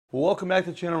Well, welcome back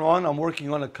to the channel, Ron. I'm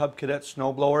working on a Cub Cadet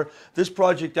snowblower. This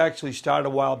project actually started a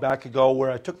while back ago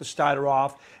where I took the starter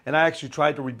off and I actually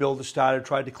tried to rebuild the starter,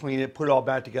 tried to clean it, put it all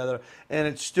back together, and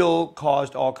it still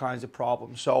caused all kinds of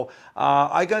problems. So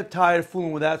I got tired of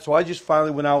fooling with that, so I just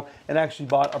finally went out and actually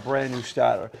bought a brand new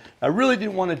starter. I really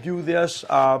didn't want to do this,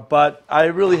 but I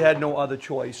really had no other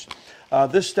choice.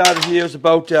 This starter here is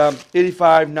about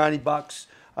 85, 90 bucks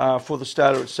for the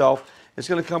starter itself. It's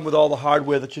going to come with all the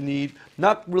hardware that you need.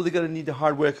 Not really going to need the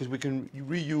hardware because we can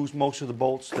reuse most of the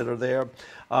bolts that are there.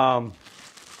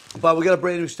 But we got a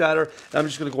brand new starter, and I'm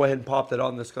just going to go ahead and pop that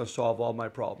on. That's going to solve all my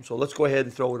problems. So let's go ahead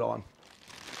and throw it on.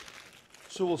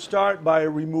 So we'll start by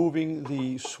removing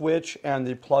the switch and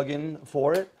the plug-in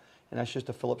for it, and that's just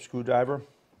a Phillips screwdriver.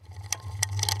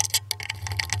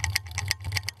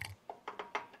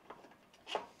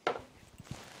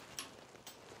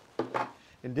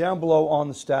 And down below on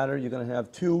the starter, you're going to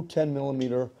have two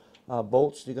 10mm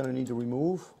bolts you're going to need to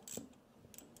remove.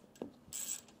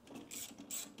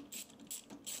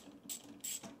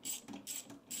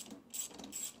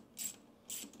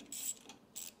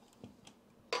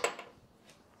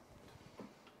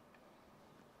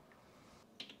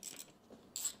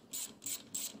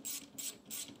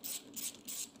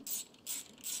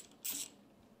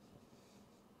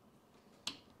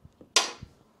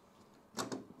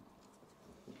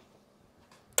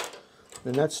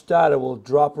 And that starter will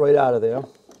drop right out of there,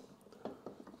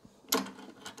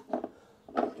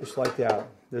 just like that.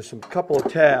 There's a couple of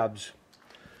tabs,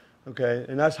 okay,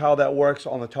 and that's how that works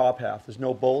on the top half. There's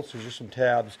no bolts, there's just some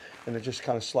tabs, and it just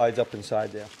kind of slides up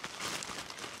inside there.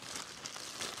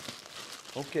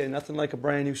 Okay, nothing like a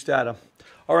brand new starter.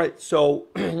 All right, so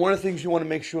one of the things you want to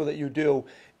make sure that you do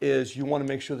is you want to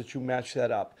make sure that you match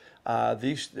that up.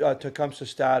 These Tecumseh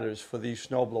starters for these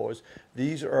snowblowers,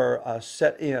 these are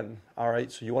set in, all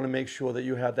right? So you want to make sure that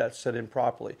you have that set in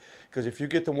properly, because if you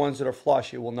get the ones that are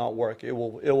flush, it will not work. It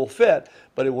will fit,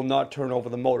 but it will not turn over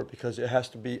the motor because it has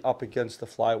to be up against the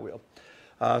flywheel.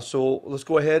 So let's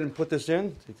go ahead and put this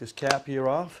in. Take this cap here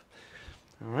off,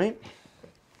 all right?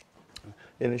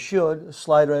 And it should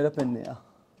slide right up in there.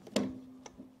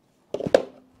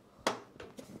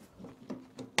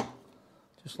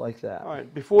 Just like that. All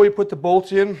right, before you put the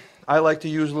bolts in, I like to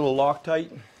use a little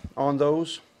Loctite on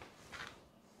those.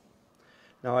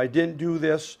 Now, I didn't do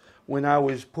this when I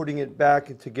was putting it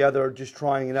back together, just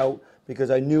trying it out, because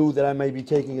I knew that I may be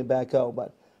taking it back out,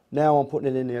 but now I'm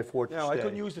putting it in there for it to stay. Now, I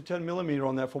couldn't use the 10mm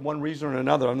on that for one reason or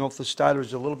another. I don't know if the starter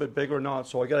is a little bit bigger or not,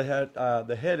 so I got to have,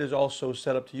 the head is also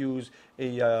set up to use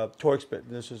a Torx bit.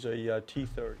 This is a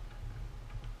T30.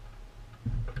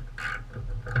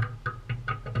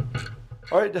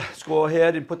 All right, let's go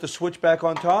ahead and put the switch back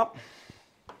on top.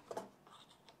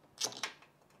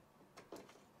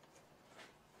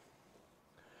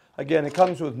 Again, it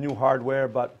comes with new hardware,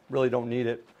 but really don't need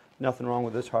it. Nothing wrong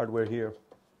with this hardware here.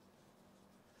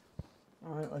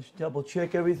 All right, let's double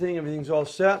check everything. Everything's all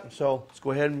set. So let's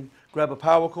go ahead and grab a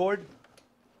power cord.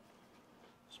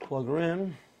 Let's plug her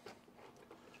in.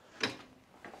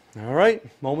 All right,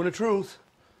 moment of truth.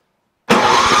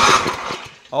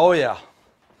 Oh yeah.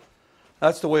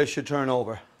 That's the way it should turn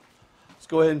over. Let's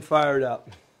go ahead and fire it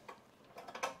up.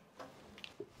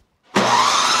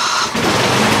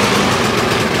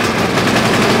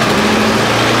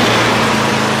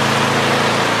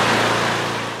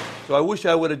 So I wish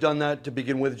I would have done that to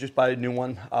begin with, just buy a new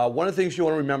one. One of the things you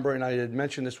want to remember, and I had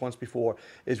mentioned this once before,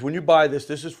 is when you buy this,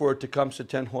 this is for a Tecumseh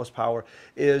 10 horsepower,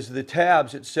 is the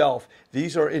tabs itself,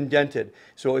 these are indented.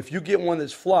 So if you get one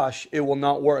that's flush, it will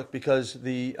not work because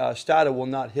the starter will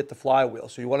not hit the flywheel.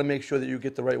 So you want to make sure that you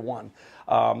get the right one.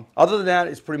 Other than that,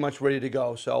 it's pretty much ready to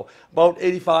go. So about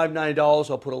 $85, $90,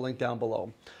 I'll put a link down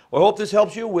below. Well, I hope this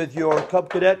helps you with your Cub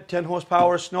Cadet 10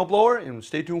 horsepower snowblower, and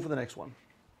stay tuned for the next one.